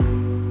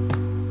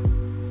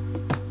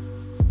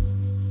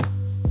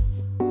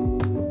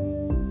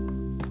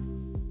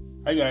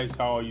Hi guys,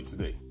 how are you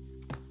today?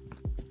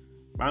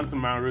 Man to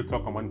man, real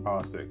talk on money,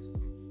 power,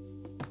 sex.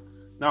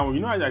 Now,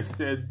 as I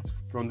said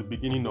from the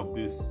beginning of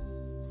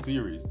this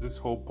series, this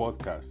whole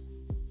podcast,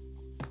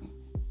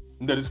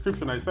 in the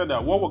description, I said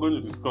that what we're going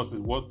to discuss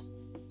is what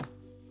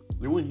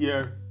you won't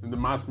hear in the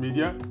mass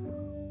media,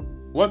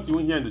 what you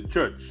won't hear in the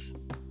church,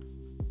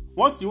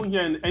 what you won't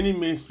hear in any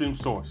mainstream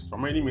source,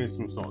 from any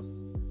mainstream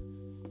source,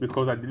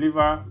 because I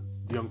deliver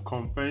the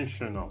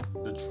unconventional,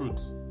 the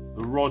truth,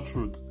 the raw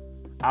truth,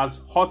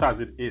 as hot as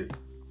it is,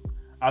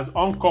 as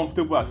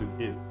uncomfortable as it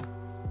is,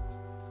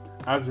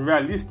 as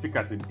realistic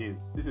as it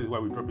is. This is why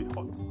we drop it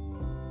hot.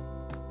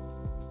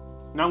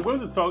 Now I'm going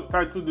to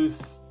title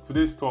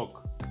today's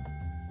talk,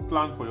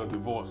 Plan for Your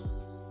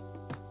Divorce.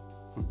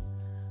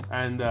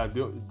 And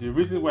the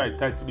reason why I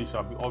titled it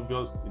shall be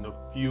obvious in a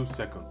few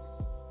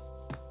seconds.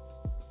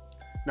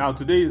 Now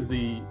today is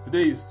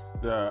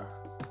the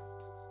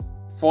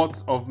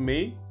 4th of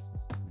May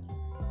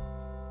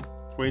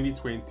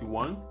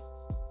 2021.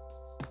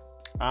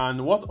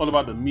 And what's all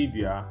about the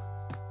media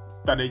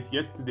started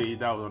yesterday,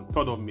 that was on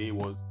 3rd of May,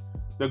 was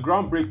the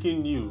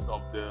groundbreaking news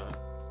of the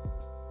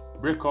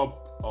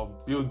breakup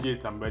of Bill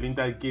Gates and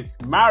Melinda Gates'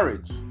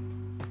 marriage.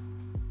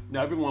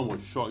 Now everyone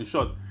was shocked. In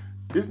short,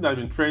 this has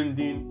been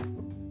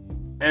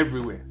trending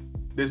everywhere.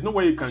 There's no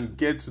way you can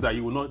get to that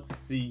you will not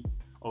see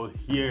or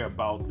hear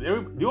about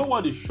it. The whole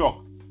world is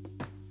shocked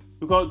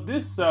because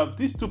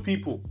these two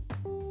people,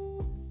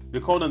 they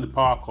call them the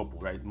power couple,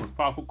 right? The most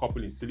powerful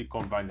couple in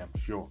Silicon Valley, I'm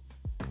sure.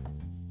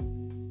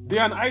 They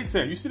are an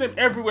item. You see them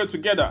everywhere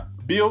together.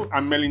 Bill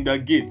and Melinda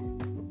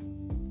Gates.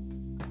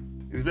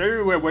 It's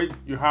very rare where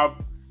you have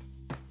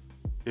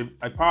a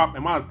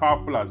man as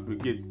powerful as Bill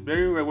Gates.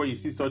 Very rare where you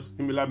see such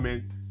similar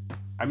men.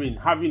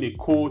 Having a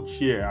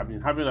co-chair.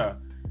 Having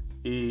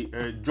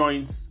a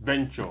joint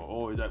venture,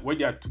 or where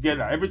they are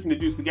together. Everything they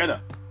do is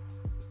together.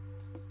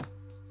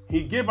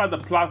 He gave her the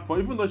platform,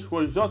 even though she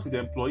was just his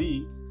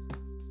employee.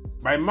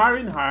 By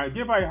marrying her, he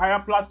gave her a higher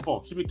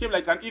platform. She became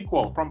like an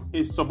equal, from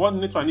a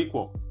subordinate to an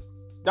equal.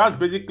 That's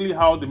basically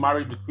how the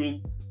marriage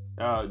between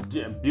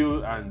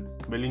Bill and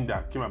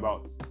Melinda came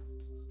about.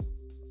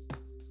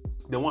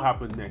 Then what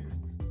happened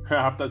next?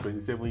 After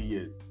 27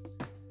 years,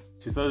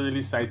 she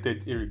suddenly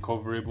cited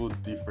irrecoverable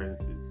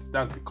differences.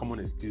 That's the common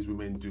excuse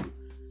women do to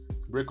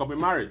break up a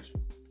marriage.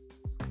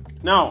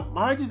 Now,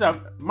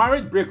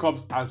 marriage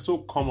breakups are so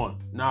common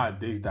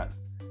nowadays that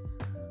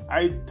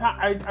I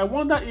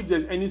wonder if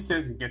there's any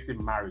sense in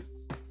getting married.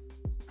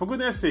 For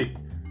goodness sake,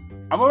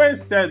 I've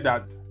always said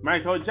that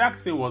Michael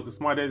Jackson was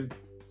one of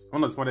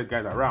the smartest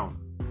guys around.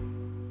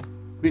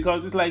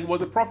 Because it's like he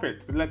was a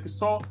prophet. It's like he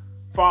saw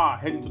far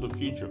ahead into the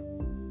future.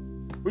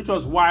 Which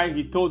was why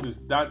he told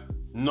that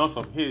nurse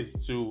of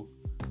his to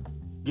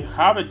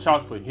have a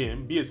child for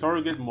him, be a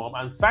surrogate mom,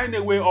 and sign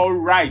away all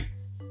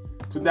rights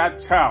to that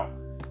child.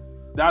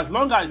 That as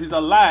long as he's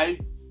alive,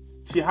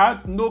 she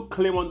had no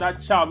claim on that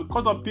child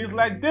because of things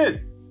like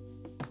this.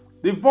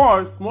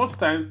 Divorce, most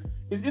times,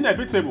 is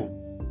inevitable.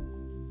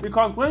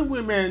 Because when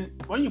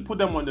you put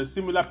them on a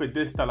similar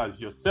pedestal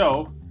as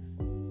yourself,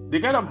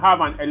 they kind of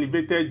have an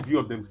elevated view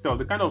of themselves.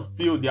 They kind of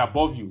feel they're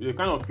above you. They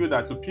kind of feel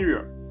they're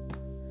superior.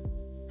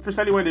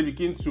 Especially when they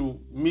begin to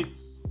meet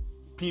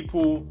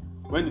people,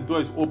 when the door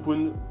is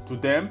open to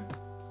them,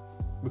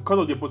 because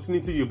of the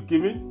opportunities you've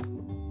given,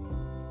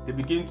 they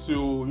begin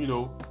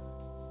to,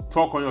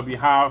 talk on your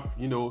behalf,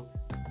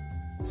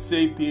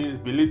 say things,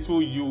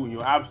 belittle you in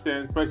your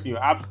absence, first in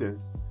your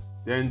absence.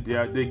 Then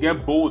they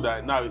get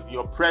bolder. Now it's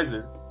your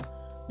presence.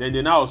 Then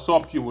they now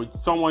usurp you with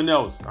someone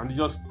else, and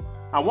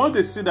once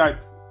they see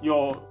that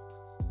your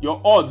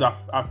odds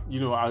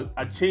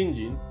are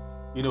changing,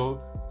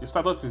 your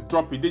status is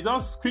dropping. They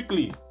just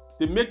quickly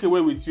make away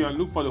with you and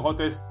look for the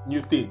hottest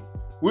new thing,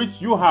 which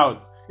you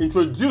have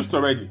introduced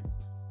already.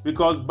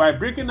 Because by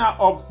breaking her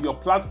up to your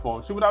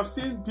platform, she would have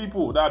seen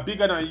people that are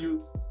bigger than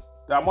you,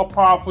 that are more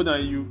powerful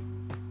than you,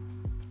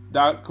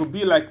 that could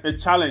be like a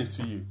challenge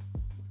to you.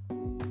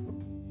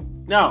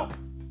 Now,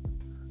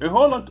 a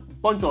whole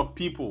bunch of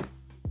people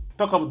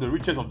talk about the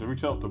richest of the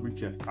richest of the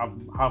richest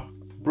have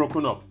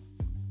broken up.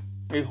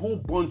 A whole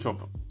bunch of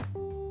them.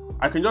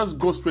 I can just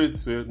go straight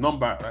to a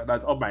number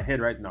that's up my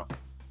head right now.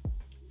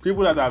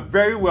 People that are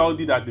very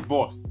wealthy that are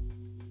divorced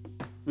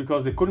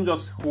because they couldn't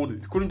just hold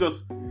it.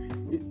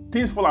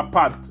 Things fall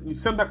apart. The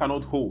center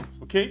cannot hold,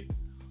 okay?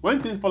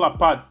 When things fall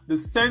apart, the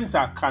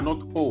center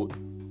cannot hold.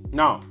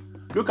 Now,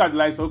 look at the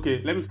likes.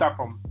 Okay, let me start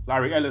from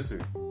Larry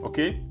Ellison,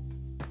 okay?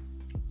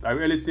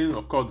 Larry Ellison,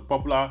 of course, the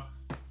popular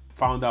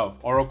founder of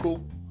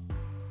Oracle.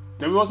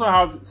 Then we also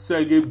have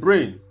Sergey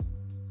Brin.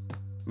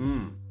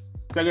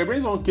 Sergey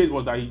Brin's own case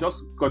was that he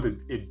just got a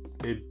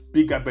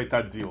bigger,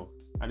 better deal,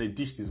 and he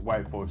ditched his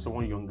wife for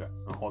someone younger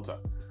and hotter.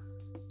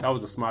 That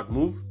was a smart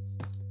move.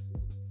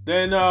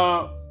 Then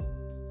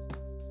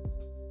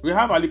we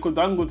have Aliko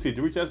Dangote,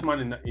 the richest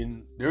man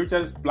in the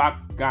richest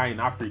black guy in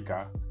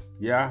Africa.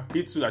 Yeah,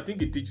 he too. I think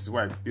he ditched his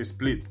wife. They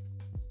split.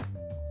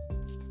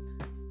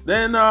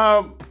 Then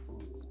I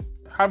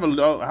have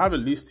a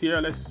list here.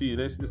 Let's see.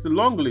 It's a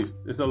long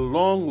list. It's a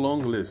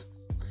long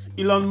list.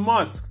 Elon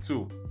Musk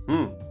too.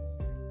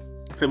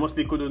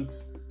 Famously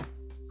couldn't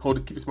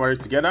keep his marriage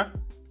together.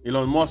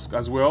 Elon Musk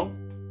as well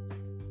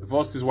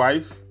divorced his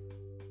wife.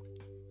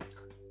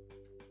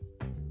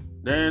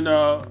 Then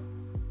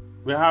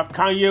we have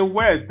Kanye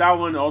West. That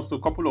one also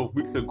a couple of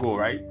weeks ago,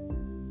 right?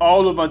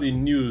 All over the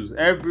news,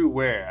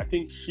 everywhere. I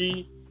think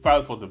she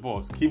filed for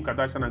divorce. Kim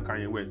Kardashian and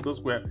Kanye West.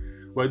 Those were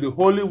the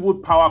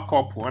Hollywood power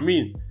couple. I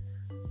mean,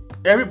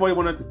 everybody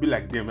wanted to be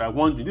like them. I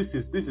wonder, this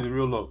is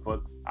real love,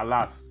 but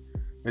alas,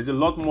 there's a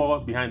lot more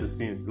behind the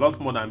scenes. A lot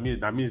more than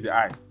meets the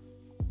eye.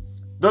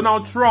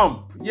 Donald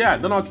Trump. Yeah,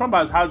 Donald Trump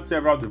has had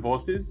several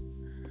divorces.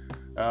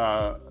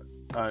 To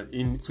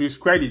his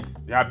credit,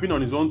 they have been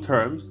on his own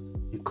terms.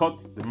 He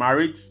cut the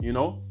marriage, He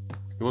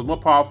was more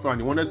powerful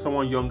and he wanted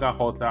someone younger,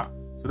 hotter.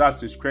 So that's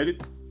to his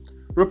credit.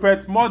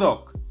 Rupert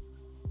Murdoch,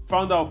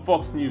 founder of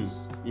Fox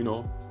News,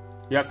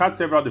 he has had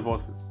several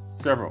divorces.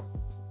 Several.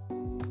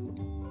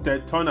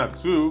 Ted Turner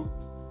too.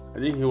 I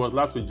think he was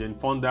last with Jane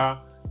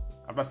Fonda.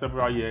 After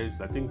several years,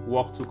 I think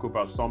work took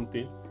over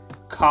something.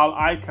 Carl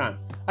Icahn.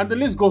 And the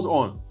list goes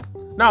on.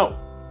 Now,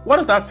 what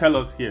does that tell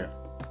us here?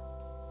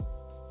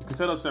 It could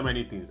tell us so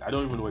many things. I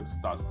don't even know where to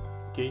start from.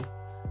 Okay?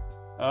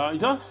 It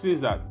just says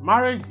that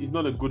marriage is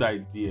not a good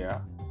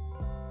idea.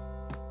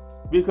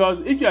 Because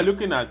if you are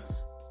looking at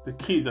the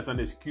kids as an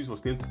excuse for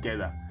staying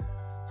together,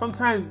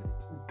 sometimes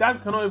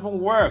that cannot even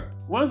work.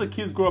 Once the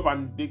kids grow up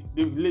and they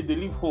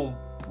leave home,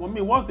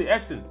 what's the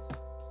essence?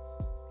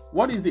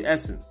 What is the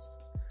essence?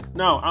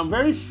 Now, I'm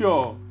very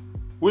sure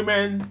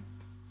women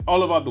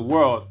all over the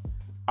world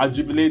are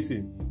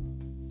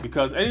jubilating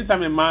because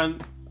anytime a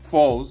man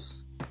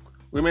falls,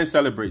 women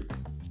celebrate.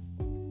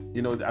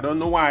 I don't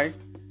know why,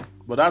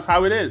 but that's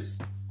how it is.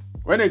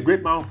 When a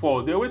great man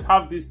falls, they always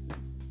have this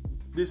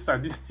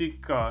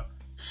sadistic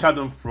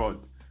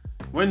schadenfreude.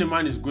 When the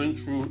man is going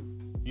through,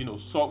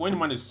 when the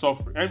man is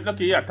suffering. And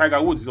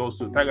Tiger Woods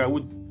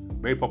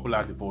very popular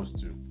at divorce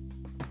too.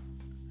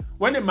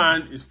 When a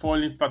man is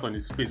falling flat on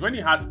his face, when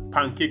he has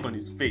pancake on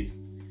his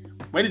face,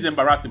 when he's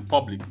embarrassed in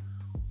public,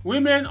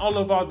 women all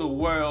over the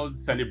world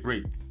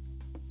celebrate.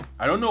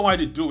 I don't know why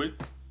they do it.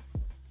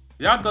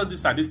 They have got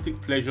this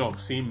sadistic pleasure of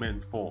seeing men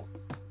fall.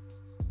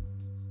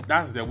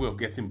 That's their way of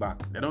getting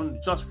back. They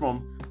don't, just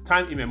from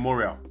time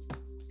immemorial,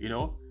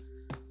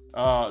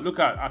 Look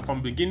at from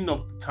the beginning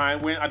of the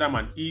time when Adam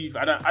and Eve.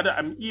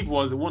 Eve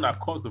was the one that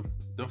caused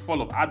the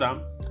fall of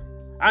Adam,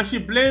 and she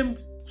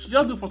just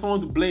looked for someone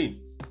to blame.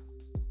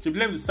 She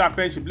blamed the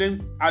serpent. She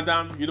blamed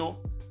Adam.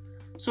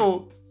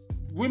 So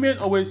women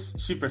always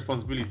shift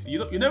responsibility.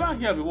 You never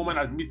hear of a woman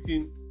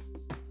admitting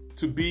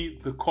to be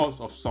the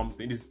cause of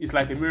something. It's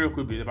like a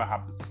miracle if it ever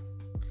happens.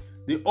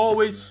 They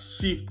always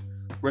shift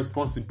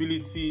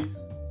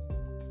responsibilities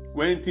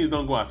when things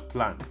don't go as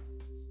planned.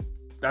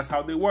 That's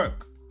how they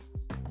work.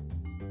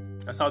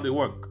 That's how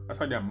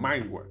their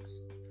mind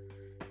works.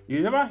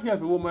 You never hear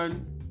of a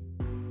woman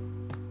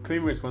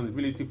claim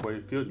responsibility for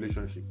a failed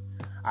relationship.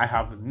 I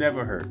have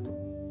never heard.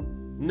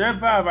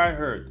 Never have I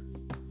heard.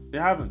 They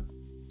haven't.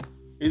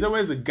 It's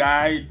always the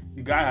guy.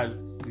 The guy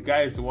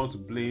is the one to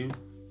blame.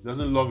 He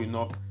doesn't love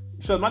enough.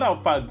 So, as a matter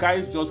of fact,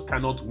 guys just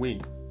cannot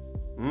win.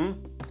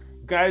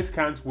 Guys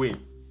can't win.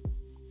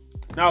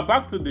 Now,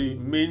 back to the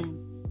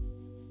main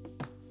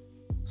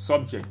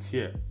subject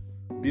here,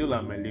 Bill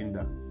and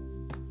Melinda.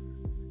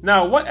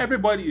 Now, what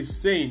everybody is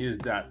saying is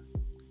that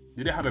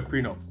did they have a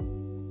prenup?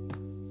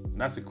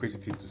 That's a crazy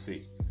thing to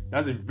say.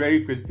 That's a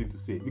very crazy thing to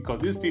say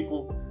because these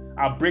people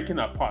are breaking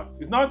apart.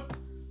 It's not,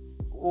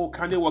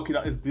 can they work it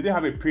out? Did they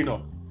have a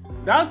prenup?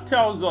 That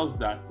tells us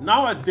that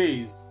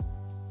nowadays,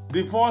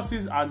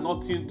 divorces are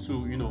nothing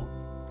to,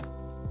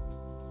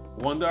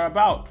 wonder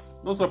about.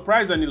 No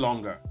surprise any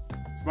longer.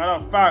 As a matter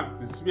of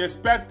fact, it's to be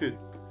expected.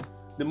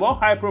 The more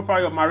high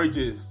profile your marriage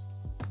is,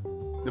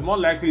 the more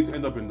likely to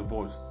end up in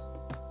divorce.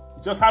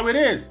 It's just how it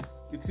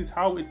is. It is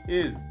how it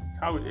is. It's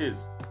how it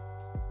is.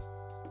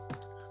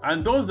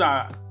 And those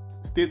that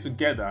stay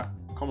together,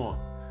 come on,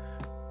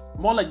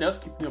 more like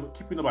just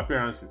keeping up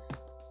appearances,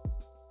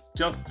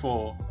 just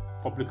for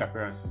public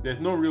appearances. There's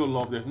no real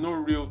love. There's no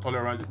real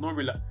tolerance.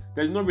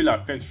 There's no real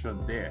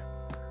affection there.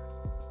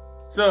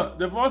 So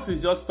divorce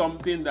is just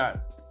something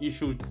that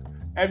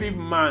every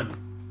man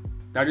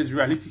that is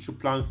realistic should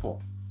plan for.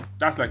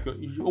 That's like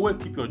you should always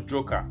keep your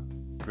joker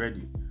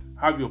ready.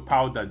 Have your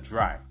powder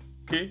dry.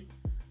 Okay?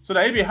 So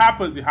that if it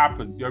happens, it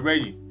happens. You're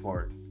ready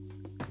for it.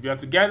 If you're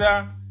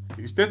together, if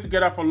you stay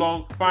together for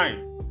long,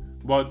 fine.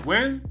 But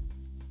when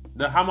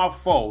the hammer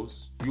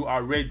falls, you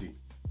are ready.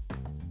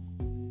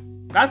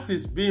 That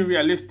is being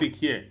realistic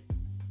here.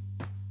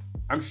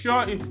 I'm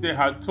sure if they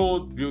had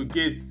told Bill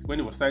Gates when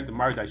he was starting to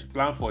marry that he should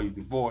plan for his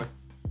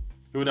divorce,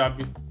 he would have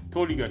been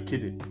told you're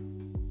kidding.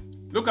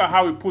 Look at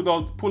how he pulled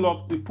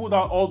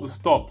out all the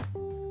stops.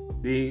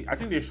 I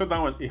think they shut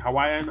down a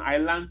Hawaiian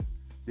island.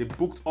 They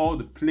booked all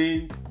the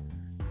planes.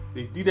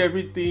 They did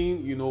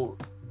everything,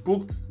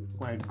 booked.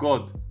 My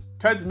God,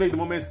 trying to make the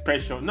moment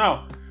special.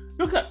 Now,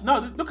 look at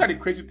the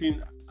crazy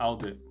thing out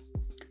there.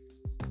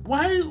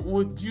 Why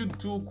would you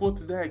go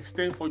to that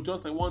extent for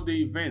just a one-day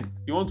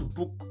event? You want to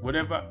book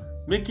whatever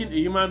making a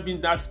human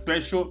being that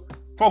special.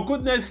 For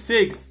goodness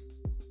sakes,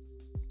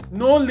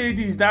 no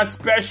lady is that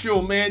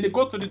special, man. They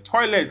go to the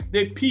toilet,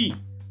 they pee,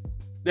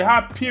 they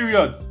have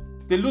periods,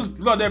 they lose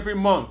blood every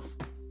month,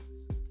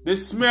 they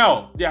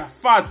smell, their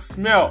fat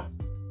smell.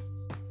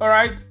 All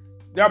right,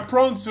 they are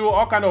prone to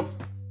all kind of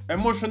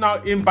emotional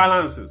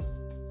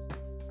imbalances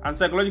and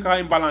psychological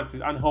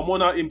imbalances and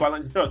hormonal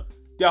imbalances.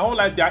 Their whole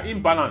life they are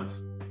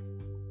imbalanced.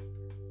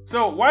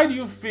 So why do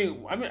you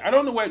think? I mean, I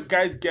don't know where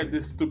guys get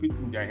this stupid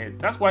in their head.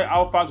 That's why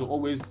alphas will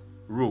always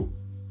rule.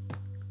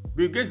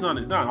 Bill Gates is not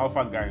an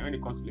alpha guy when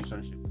it comes to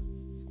relationships.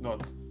 It's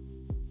not.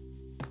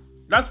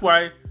 That's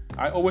why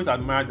I always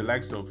admire the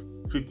likes of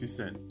 50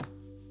 Cent,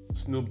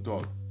 Snoop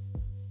Dogg,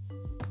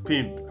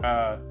 Pimp,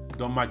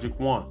 Don Magic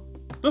One.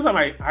 Those are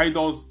my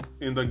idols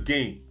in the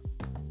game.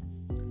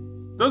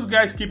 Those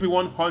guys keep it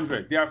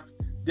 100.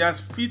 Their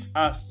feet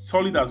are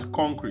solid as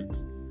concrete.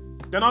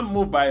 They're not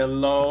moved by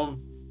love,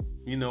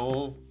 you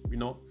know.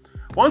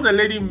 Once a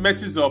lady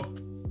messes up,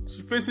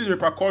 she faces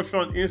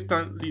repercussion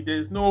instantly.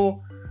 There's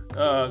no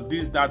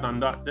this, that,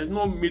 and that. There's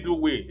no middle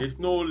way. There's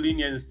no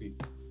leniency.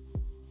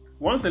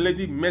 Once a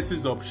lady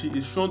messes up, she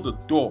is shown the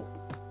door.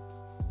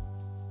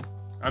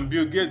 And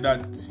Bill Gates,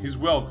 that his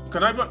wealth, he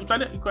can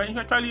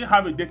actually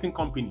have a dating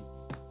company.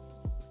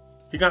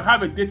 He can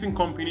have a dating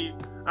company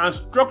and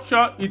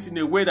structure it in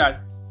a way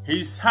that he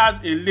has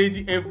a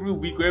lady every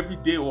week or every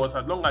day, or as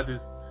long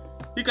as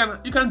he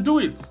can do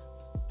it.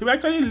 He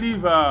might actually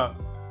live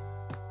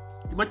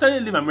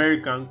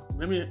American,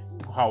 maybe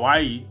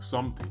Hawaii,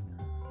 something.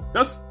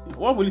 Just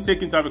what will it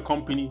take him to have a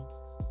company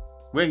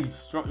where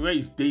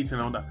he's dating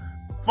and all that?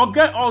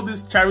 Forget all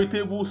this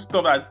charitable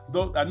stuff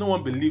that no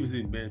one believes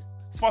in, man.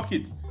 Fuck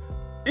it.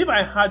 If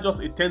I had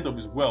just a tenth of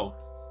his wealth,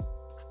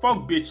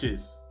 fuck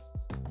bitches.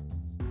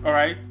 All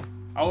right,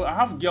 I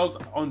have girls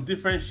on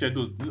different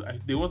schedules.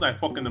 The ones I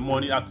fuck in the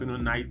morning,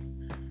 afternoon, night.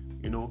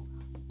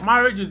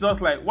 Marriage is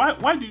just like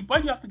why do you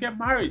have to get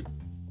married?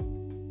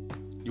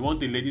 You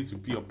want the lady to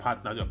be your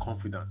partner, you're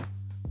confident.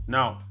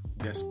 Now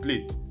they're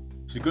split.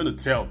 She's going to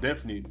tell,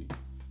 definitely.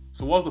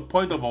 So what's the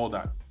point of all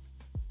that?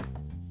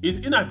 It's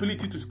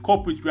inability to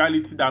cope with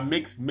reality that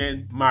makes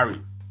men marry.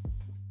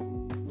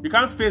 You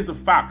can't face the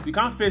fact. You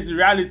can't face the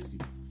reality.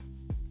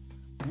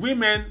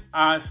 Women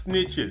are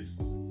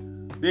snitches.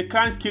 They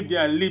can't keep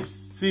their lips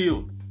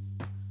sealed.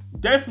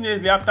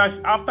 Definitely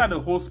after the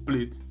whole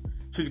split,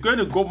 she's going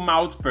to go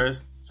mouth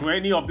first to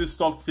any of these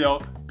soft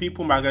sell,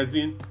 People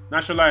Magazine,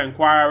 National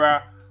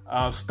Enquirer,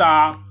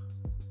 Star,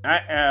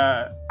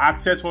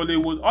 Access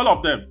Hollywood, all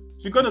of them.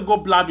 She's going to go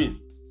blabbing,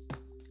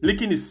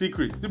 leaking his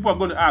secrets. People are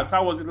going to ask,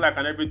 how was it like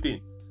and everything.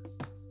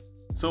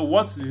 So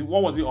what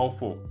was it all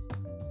for?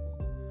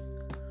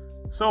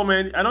 So,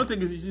 man, I don't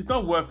think it's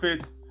not worth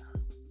it.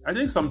 I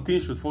think some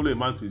things should follow a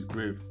man to his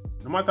grave.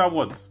 No matter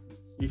what,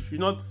 you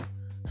should not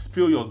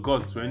spill your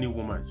guts to any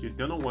woman.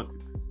 They're not worth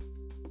it.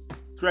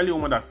 It's really a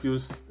woman that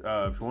feels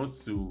she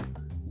wants to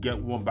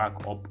get one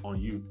back up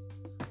on you.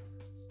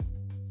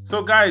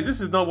 So, guys,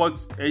 this is not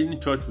what any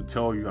church will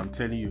tell you. I'm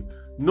telling you.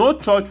 No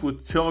church will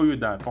tell you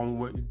that from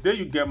the day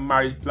you get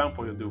married, plan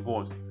for your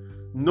divorce.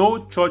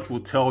 No church will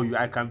tell you.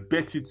 I can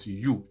bet it to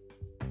you.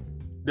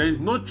 There is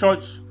no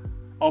church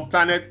on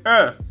planet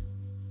Earth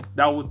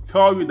that will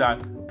tell you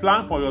that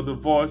plan for your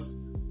divorce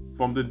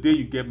from the day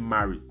you get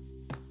married.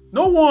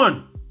 No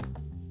one.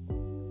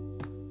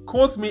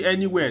 Quote me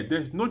anywhere.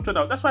 There's no church.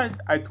 That's why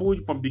I told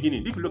you from the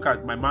beginning. If you look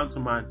at my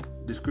man-to-man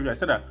description, I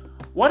said that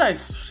what I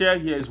share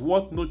here is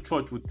what no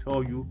church will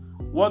tell you,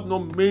 what no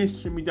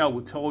mainstream media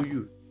will tell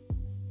you.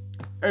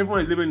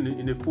 Everyone is living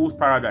in a fool's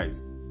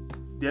paradise.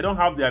 They don't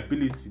have the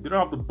ability. They don't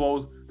have the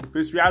balls to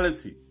face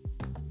reality.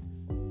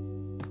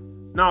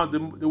 Now,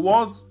 there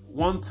was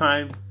one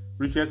time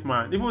richest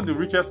man, even the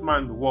richest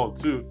man in the world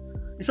too.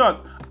 In short,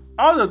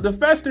 all the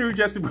first 3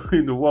 richest people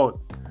in the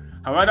world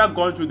have either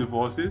gone through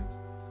divorces.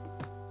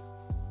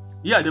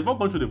 Yeah, they've all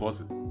gone through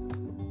divorces.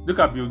 Look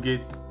at Bill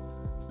Gates.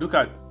 Look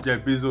at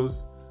Jeff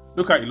Bezos.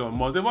 Look at Elon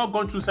Musk. They've all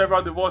gone through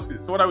several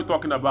divorces. So what are we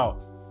talking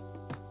about?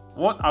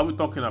 What are we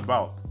talking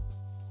about?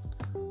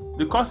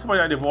 The cost of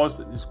that divorce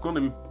is going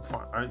to be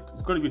fun.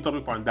 It's going to be a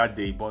topic on that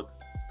day. But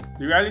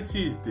the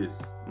reality is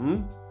this: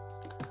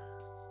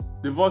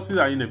 divorces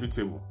are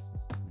inevitable,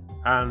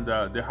 and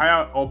the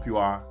higher up you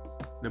are,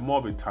 the more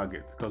of a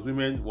target. Because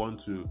women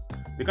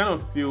they kind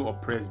of feel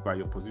oppressed by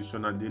your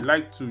position, and they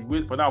like to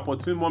wait for that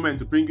opportune moment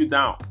to bring you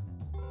down.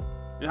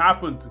 It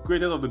happened to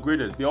greatest of the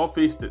greatest. They all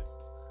faced it.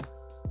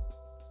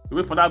 You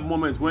wait for that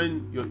moment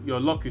when your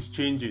luck is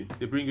changing.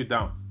 They bring you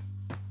down.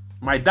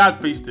 My dad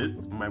faced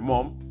it. My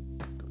mom.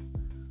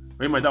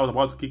 When my dad was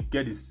about to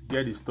get his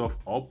stuff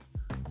up,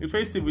 he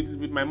faced it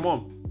with my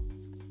mom.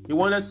 He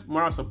wanted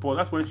moral support.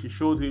 That's when she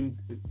showed him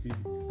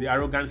the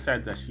arrogant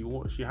side that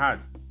she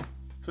had.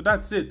 So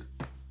that's it.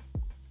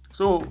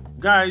 So,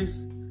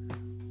 guys,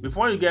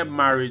 before you get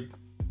married,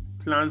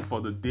 plan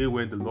for the day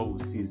when the love will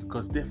cease.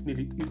 Because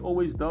definitely, it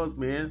always does,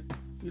 man.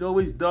 It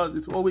always does.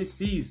 It will always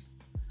cease.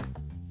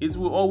 It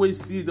will always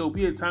cease. There will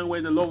be a time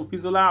where the love will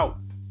fizzle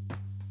out.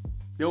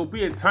 There will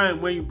be a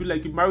time when you'll be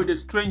like, you married a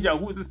stranger.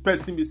 Who is this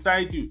person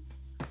beside you?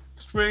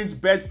 Strange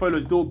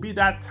bedfellows. There will be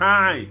that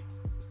time.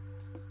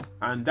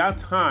 And that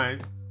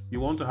time, you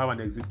want to have an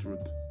exit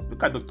route.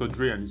 Look at Dr.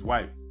 Dre and his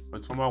wife,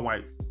 or former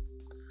wife.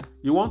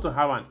 You want to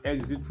have an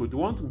exit route. You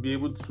want to be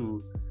able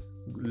to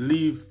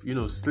live,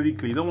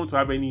 sleekly. You don't want to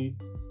have any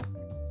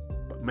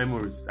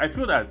memories. I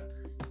feel that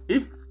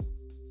if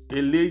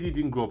a lady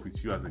didn't grow up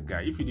with you as a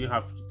guy, if you didn't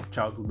have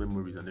childhood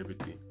memories and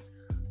everything,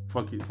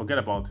 forget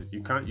about it.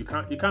 It can't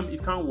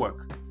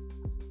work.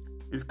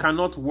 It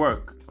cannot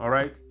work. All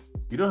right.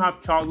 You don't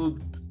have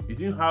childhood. You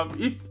didn't have.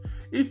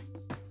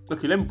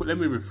 Okay, let me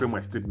reframe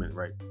my statement.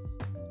 Right.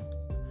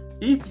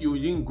 If you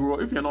didn't grow,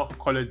 if you're not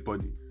college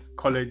buddies,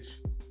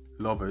 college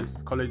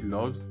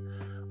loves,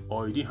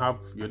 or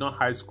you're not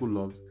high school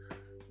loves,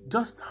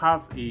 just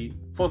have a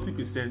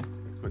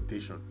 40%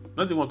 expectation.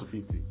 Not even 1 to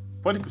 50.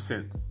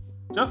 40%.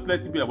 Just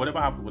let it be like whatever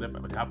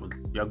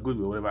happens. You're good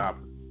with whatever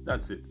happens.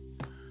 That's it.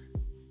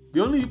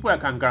 The only people that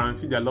can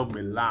guarantee their love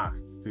may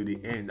last till the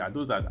end are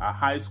those that are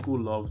high school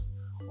loves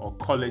or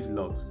college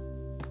loves.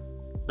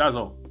 That's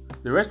all.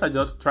 The rest are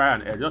just try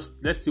and error.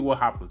 Just let's see what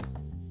happens.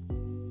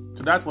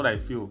 So that's what I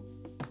feel.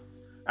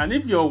 And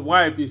if your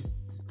wife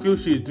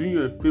feels she's doing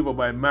you a favor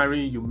by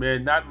marrying you,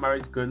 man, that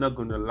marriage is not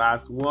gonna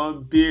last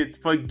one bit.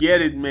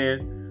 Forget it,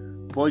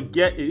 man.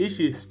 Forget it. If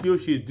she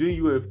feels she's doing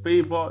you a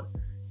favor,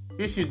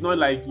 if she's not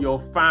like your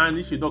fan,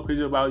 if she's not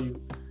crazy about you,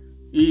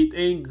 it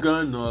ain't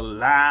gonna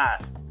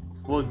last.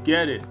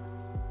 Forget it.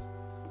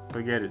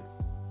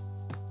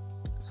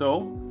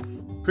 So,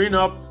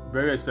 prenup,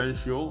 very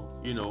essential.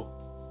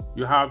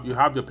 You have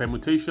your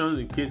permutations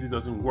in case this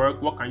doesn't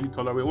work. What can you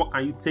tolerate? What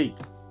can you take?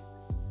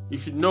 You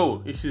should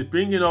know if she's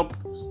bringing up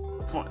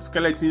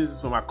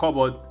skeletons from her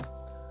cupboard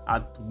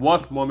at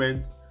worst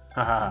moment.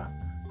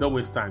 Don't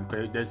waste time.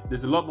 Okay?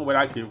 There's a lot more where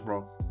that came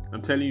from.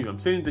 I'm telling you. I'm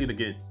saying it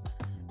again.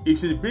 If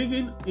she's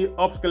bringing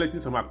up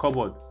skeletons from her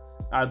cupboard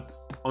at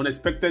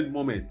unexpected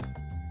moments,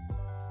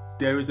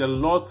 there is a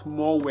lot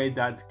more where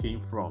that came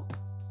from.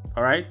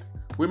 All right?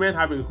 Women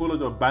have a whole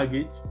lot of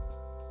baggage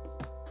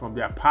from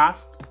their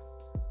past.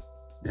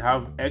 They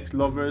have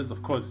ex-lovers.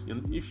 Of course,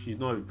 if she's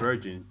not a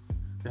virgin,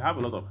 they have a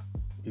lot of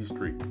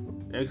history.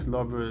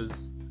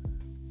 Ex-lovers,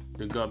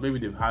 maybe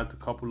they've had a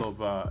couple of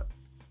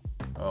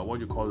what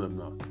do you call them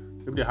now?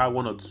 Maybe they had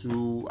 1 or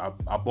 2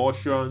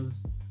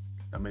 abortions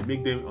that may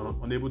make them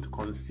unable to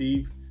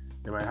conceive.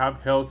 They might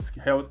have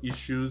health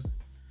issues.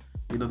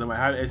 They might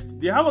have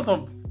they have a lot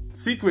of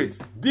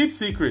secrets, deep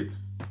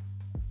secrets.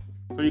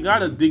 So you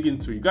gotta dig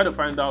into. You gotta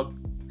find out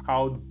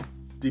how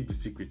deep the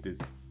secret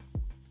is.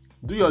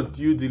 Do your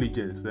due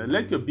diligence.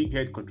 Let your big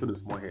head control the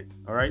small head.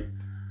 All right.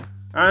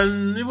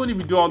 And even if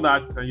you do all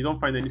that and you don't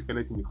find any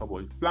skeleton in the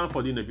cupboard, plan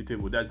for the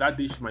inevitable. That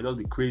dish might just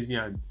be crazy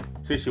and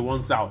say she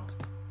wants out.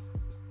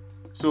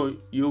 So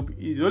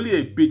it's only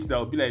a bitch that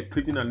will be like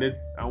pleading and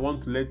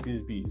want to let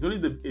things be. It's only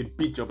a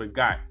bitch of a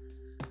guy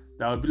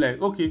that will be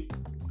like, okay,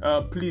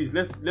 please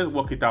let's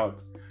work it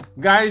out.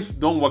 Guys,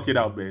 don't work it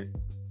out, man.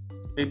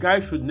 A guy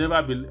should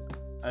never be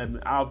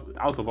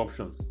out of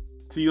options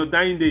till your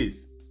dying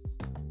days.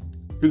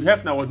 Hugh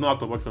Hefner was not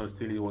out of options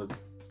till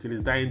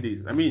his dying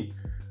days. I mean,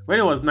 when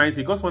he was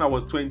 90, because when I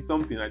was 20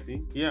 something, I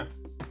think, yeah,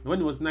 when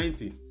he was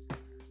 90.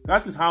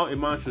 That is how a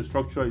man should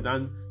structure it,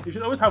 and you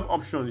should always have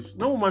options.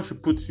 No woman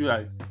should put you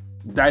like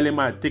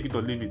dilemma, take it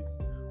or leave it.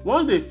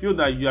 Once they feel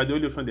that you are the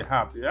only option they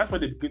have, that's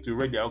when they begin to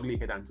rear their ugly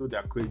head until they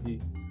are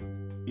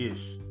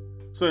crazy-ish.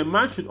 So a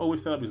man should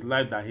always set up his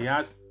life that he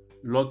has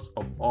lots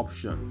of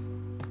options.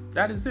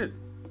 That is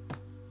it.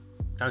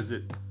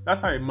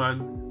 That's how a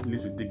man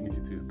lives with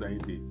dignity to his dying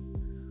days.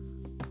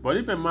 But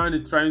if a man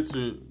is trying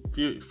to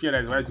fear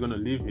that his wife is going to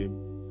leave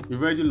him,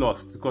 you've already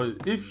lost. Because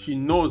if she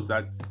knows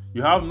that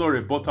you have no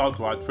rebuttal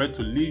to her threat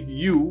to leave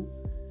you,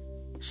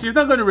 she's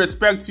not going to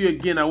respect you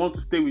again. I want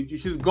to stay with you.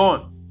 She's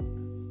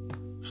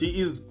gone. She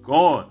is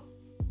gone.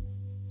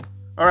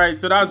 All right,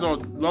 so that's a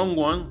long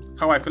one.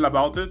 How I feel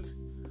about it.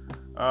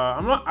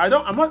 I'm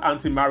not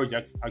anti-marriage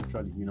actually.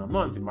 I'm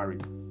not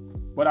anti-marriage,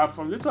 but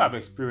from little I've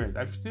experienced,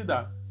 I feel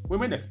that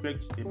women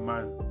expect a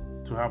man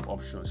to have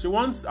options. She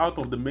wants out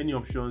of the many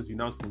options you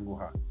now single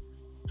her.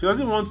 She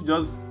doesn't want to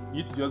just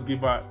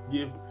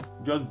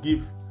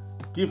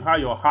give her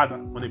your heart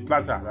on a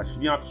platter that she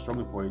didn't have to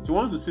struggle for it. She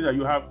wants to see that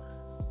you have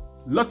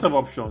lots of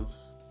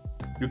options.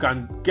 You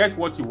can get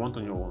what you want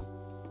on your own.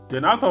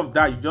 Then out of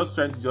that, you're just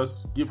trying to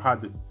give her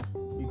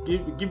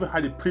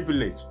the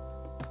privilege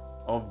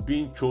of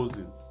being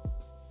chosen.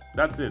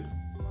 That's it.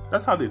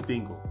 That's how they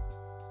think.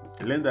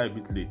 I learned that a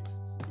bit late,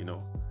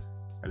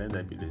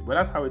 but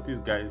that's how it is,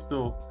 guys.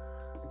 So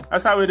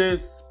that's how it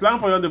is. Plan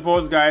for your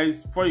divorce,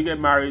 guys, before you get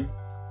married.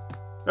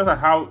 That's like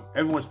how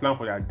everyone's plan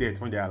for their death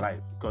when they're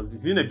alive, because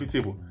it's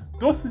inevitable.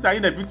 Those things are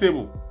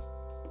inevitable.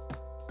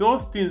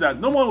 Those things that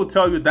no one will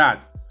tell you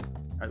that.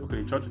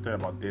 Okay, the church will tell you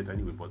about death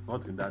anyway, but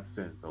not in that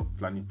sense of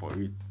planning for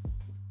it,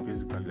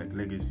 basically like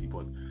legacy.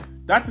 But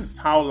that is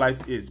how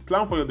life is.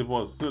 Plan for your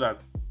divorce so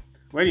that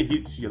when it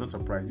hits you, you're not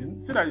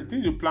surprised. So that the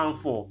things you plan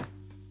for,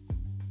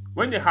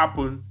 when they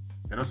happen,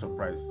 you're not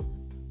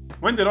surprised.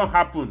 When they don't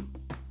happen,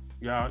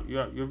 you're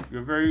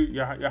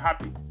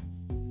happy.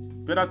 It's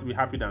better to be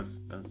happy than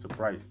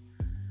surprised.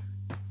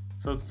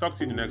 So talk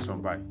to you in the next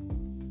one. Bye.